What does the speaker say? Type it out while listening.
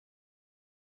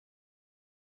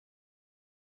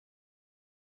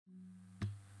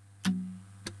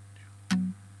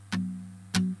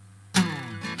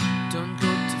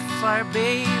far,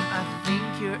 babe, I think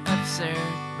you're absurd,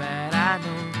 but I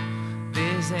know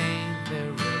this ain't the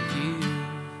real you.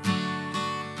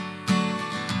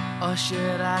 Or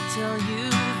should I tell you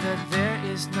that there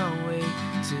is no way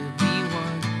to be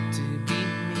one, to be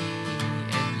me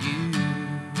and you?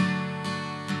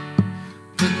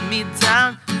 Put me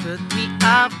down, put me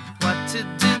up, what to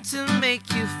do to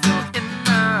make you feel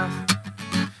enough?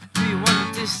 Do you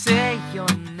want to say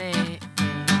your name?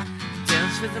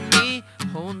 Dance with me,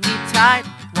 hold me tight,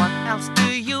 what else do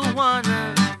you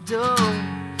wanna do?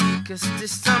 'Cause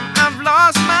this time I've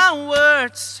lost my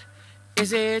words.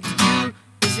 Is it you?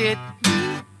 Is it me?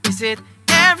 Is it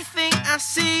everything I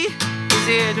see? Is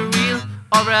it real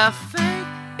or a fake?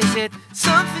 Is it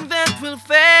something that will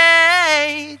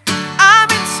fade? I've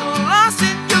been so lost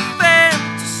in your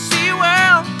fantasy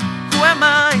world. Who am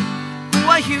I? Who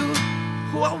are you?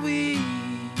 Who are we?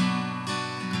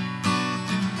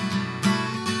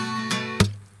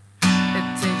 It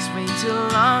takes way too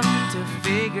long to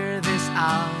figure this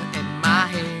out, and my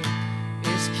head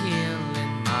is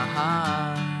killing my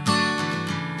heart.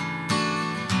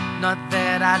 Not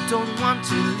that I don't want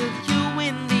to look you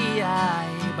in the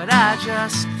eye, but I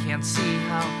just can't see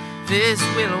how this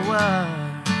will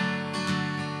work.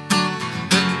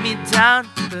 Put me down,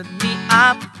 put me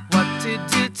up, what to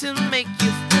do to make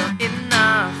you feel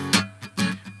enough?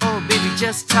 Oh baby,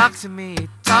 just talk to me,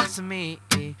 talk to me.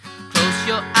 Close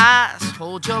your eyes,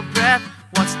 hold your breath.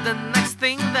 What's the next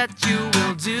thing that you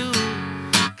will do?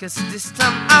 'Cause this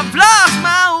time I've lost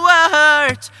my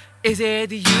words. Is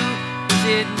it you? Is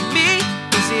it me?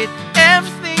 Is it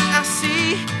everything I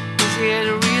see? Is it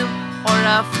real or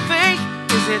a fake?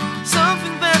 Is it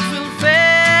something that will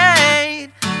fade?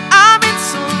 I've been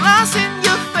so lost in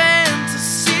your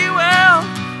fantasy world.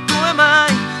 Who am I?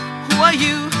 Who are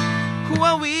you? Who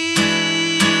are we?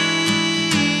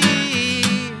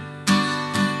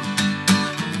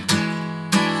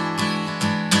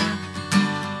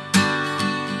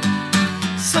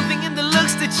 Something in the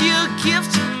looks that you give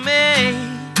to me,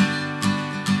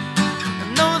 I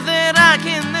know that I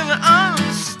can never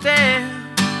understand.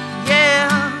 Yeah,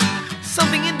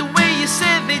 something in the way you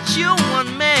said that you want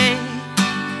me.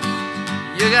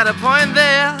 You got a point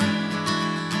there,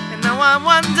 and now I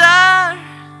wonder,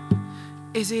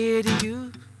 is it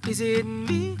you? Is it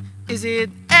me? Is it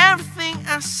everything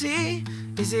I see?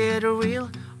 Is it real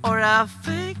or a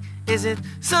fake? Is it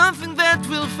something that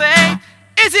will fade?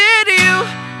 Is it you?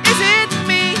 Is it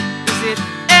me? Is it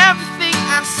everything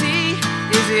I see?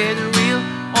 Is it real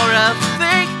or a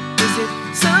fake? Is it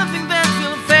something that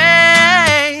will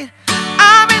fade?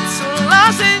 I've been so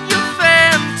lost in your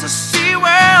fantasy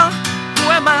world. Who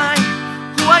am I?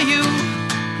 Who are you?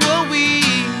 Who are we?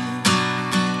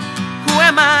 Who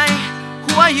am I?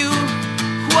 Who are you?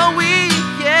 Who are we?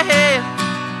 Yeah.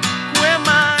 Who am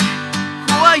I?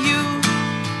 Who are you?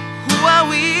 Who are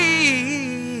we?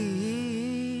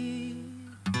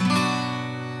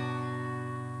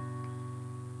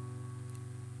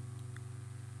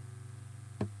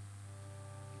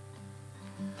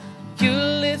 You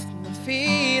lift my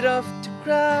feet off the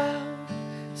ground,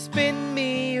 spin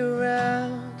me